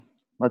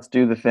Let's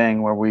do the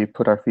thing where we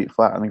put our feet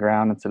flat on the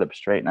ground and sit up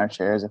straight in our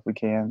chairs if we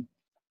can.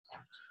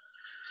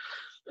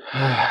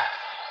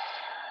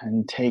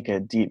 And take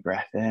a deep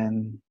breath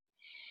in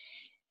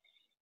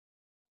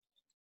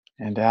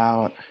and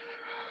out.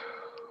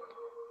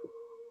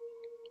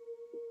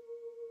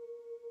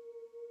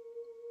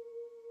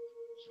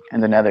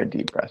 And another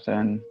deep breath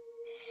in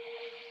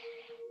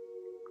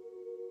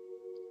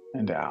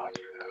and out.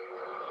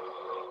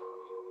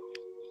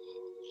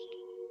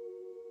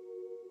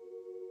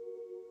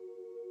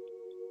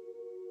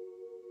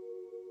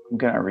 I'm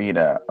going to read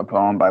a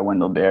poem by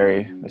Wendell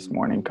Berry this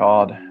morning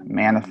called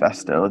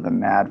Manifesto, the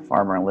Mad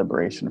Farmer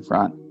Liberation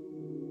Front.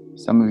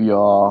 Some of you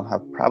all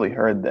have probably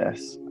heard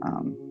this.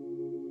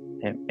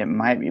 It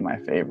might be my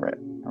favorite.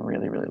 I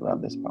really, really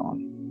love this poem.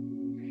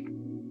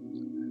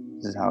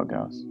 This is how it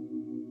goes.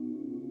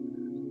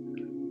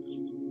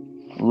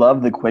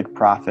 Love the quick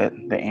profit,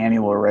 the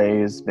annual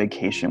raise,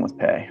 vacation with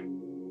pay.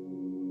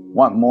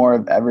 Want more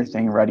of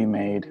everything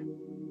ready-made.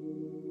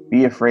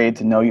 Be afraid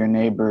to know your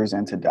neighbors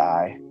and to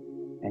die,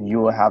 and you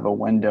will have a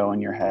window in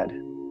your head.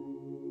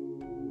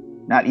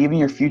 Not even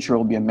your future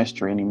will be a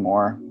mystery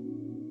anymore.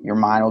 Your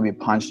mind will be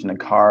punched in a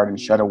card and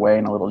shut away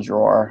in a little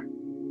drawer.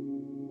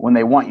 When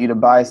they want you to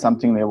buy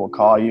something, they will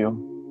call you.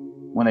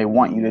 When they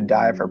want you to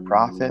die for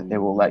profit, they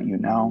will let you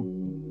know.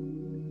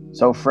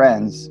 So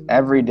friends,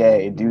 every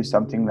day do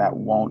something that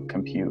won't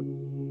compute.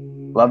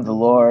 Love the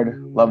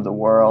Lord, love the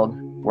world,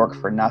 work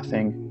for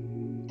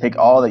nothing. Take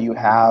all that you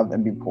have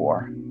and be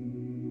poor.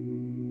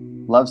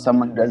 Love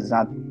someone who does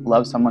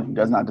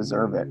not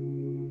deserve it.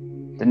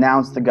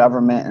 Denounce the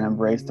government and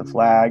embrace the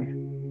flag.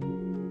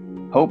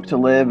 Hope to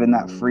live in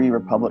that free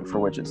republic for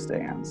which it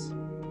stands.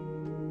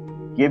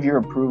 Give your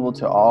approval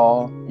to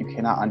all you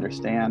cannot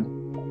understand.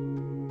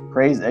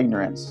 Praise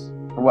ignorance,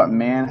 for what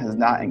man has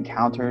not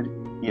encountered,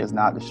 he has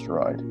not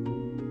destroyed.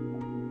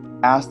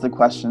 Ask the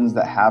questions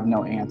that have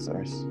no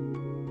answers.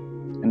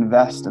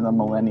 Invest in the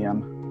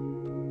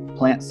millennium.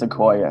 Plant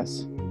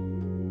sequoias.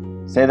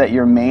 Say that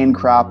your main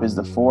crop is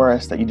the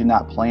forest that you did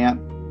not plant,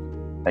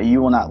 that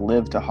you will not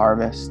live to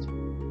harvest.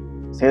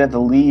 Say that the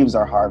leaves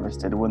are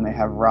harvested when they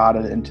have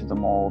rotted into the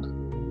mold.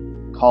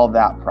 Call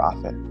that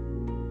profit.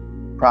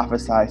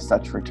 Prophesy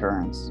such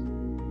returns.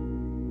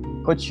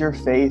 Put your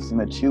faith in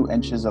the 2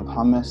 inches of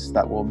humus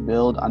that will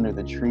build under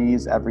the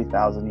trees every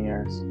 1,000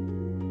 years.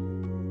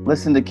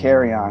 Listen to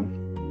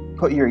carrion.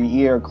 Put your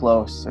ear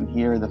close and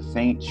hear the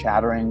faint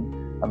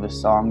chattering of the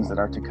songs that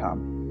are to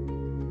come.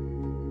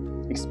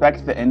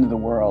 Expect the end of the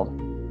world.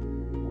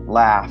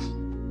 Laugh.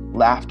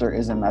 Laughter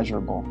is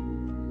immeasurable.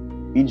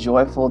 Be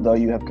joyful though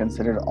you have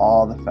considered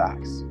all the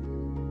facts.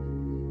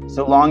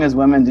 So long as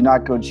women do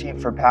not go cheap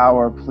for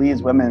power,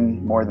 please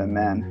women more than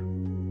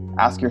men.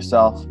 Ask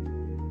yourself,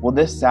 will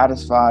this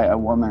satisfy a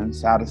woman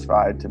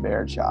satisfied to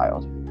bear a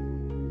child?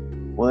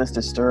 Will this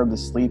disturb the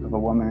sleep of a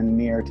woman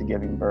near to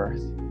giving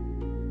birth?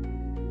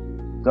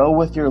 Go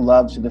with your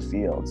love to the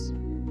fields.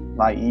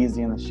 Lie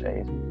easy in the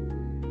shade.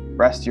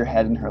 Rest your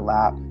head in her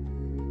lap.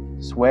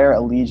 Swear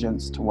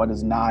allegiance to what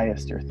is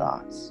nighest your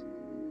thoughts.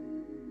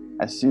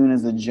 As soon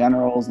as the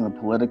generals and the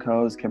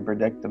politicos can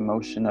predict the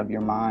motion of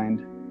your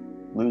mind,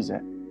 lose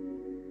it.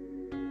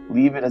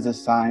 Leave it as a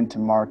sign to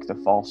mark the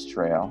false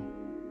trail,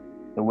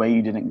 the way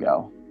you didn't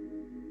go.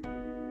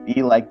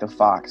 Be like the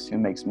fox who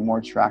makes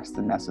more tracks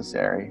than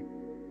necessary,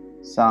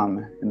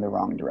 some in the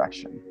wrong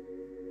direction.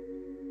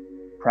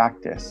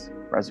 Practice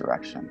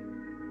resurrection.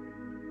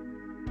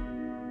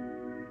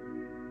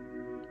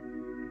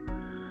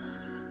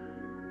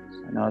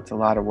 I know it's a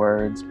lot of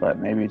words, but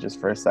maybe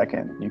just for a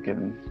second you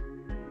can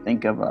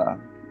think of a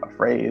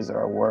phrase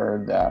or a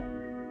word that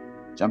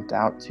jumped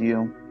out to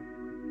you.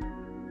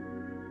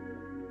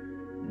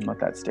 And let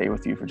that stay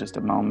with you for just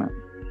a moment.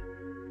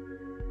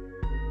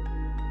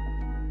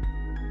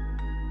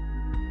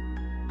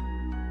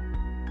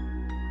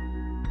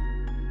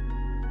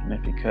 And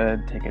if you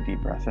could, take a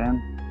deep breath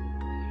in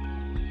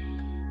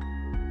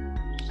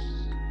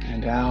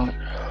and out.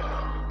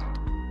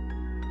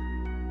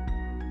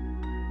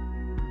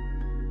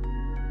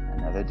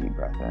 Another deep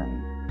breath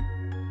in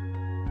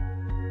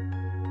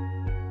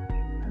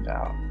and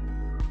out.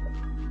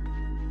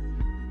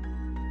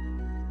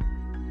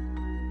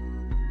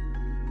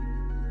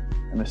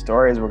 And the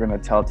stories we're going to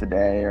tell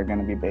today are going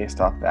to be based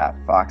off that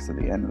fox at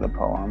the end of the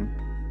poem,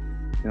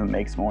 who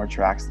makes more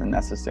tracks than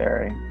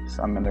necessary,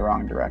 some in the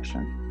wrong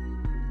direction.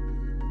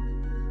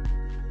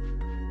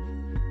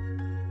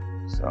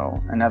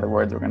 So, in other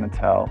words, we're going to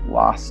tell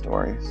lost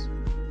stories.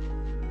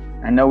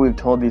 I know we've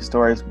told these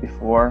stories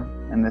before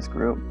in this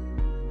group,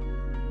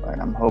 but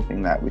I'm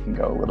hoping that we can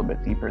go a little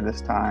bit deeper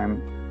this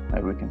time,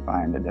 that we can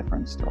find a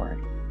different story.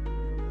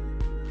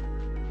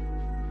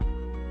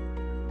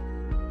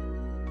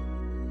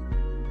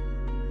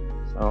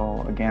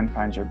 So again,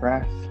 find your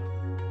breath.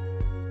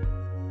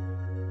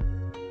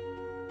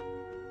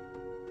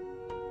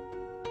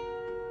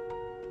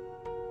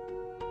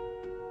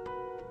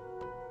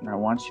 And I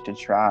want you to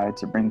try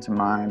to bring to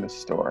mind a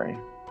story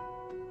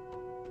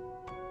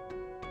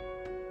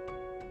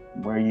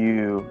where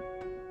you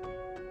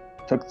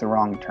took the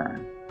wrong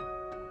turn,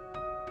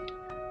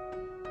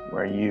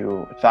 where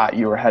you thought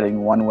you were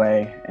heading one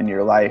way in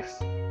your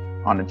life,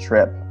 on a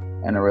trip,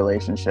 in a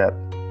relationship,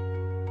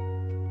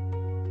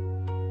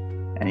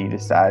 and you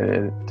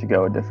decided to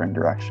go a different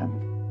direction.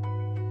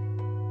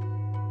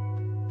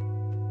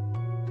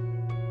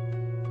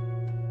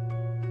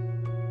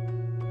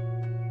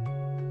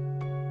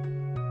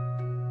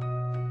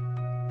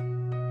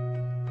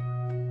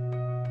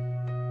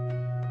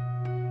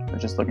 We're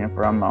just looking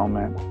for a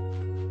moment,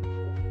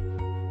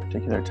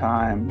 particular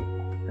time,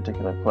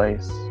 particular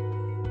place,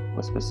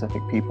 with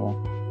specific people.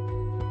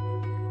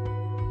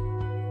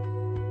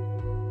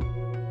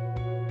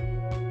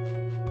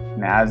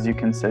 And as you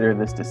consider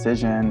this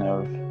decision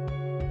of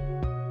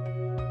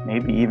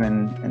maybe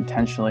even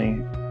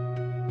intentionally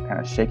kind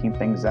of shaking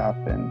things up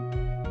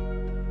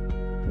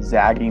and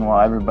zagging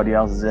while everybody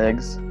else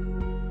zigs,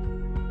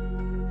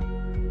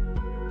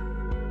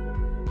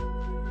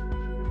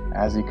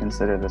 as you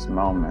consider this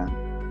moment,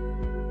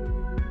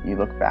 you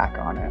look back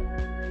on it.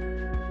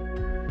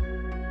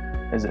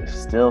 Does it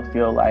still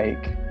feel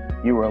like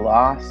you were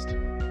lost?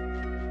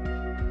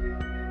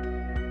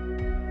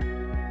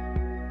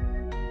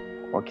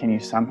 Or can you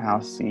somehow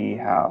see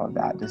how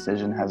that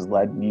decision has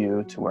led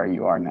you to where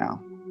you are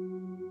now?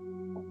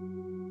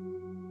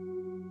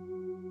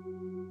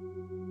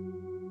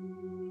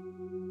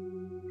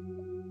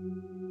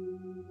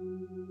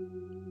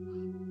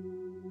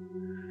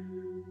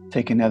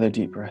 Take another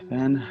deep breath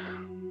in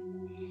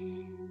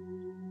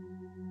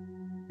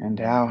and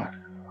out.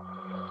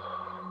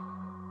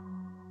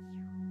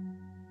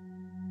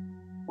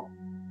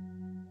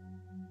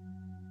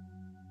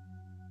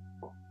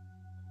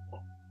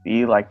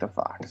 Be like the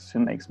fox who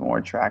makes more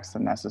tracks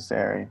than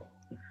necessary,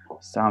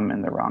 some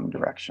in the wrong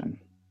direction.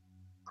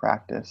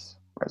 Practice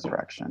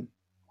resurrection.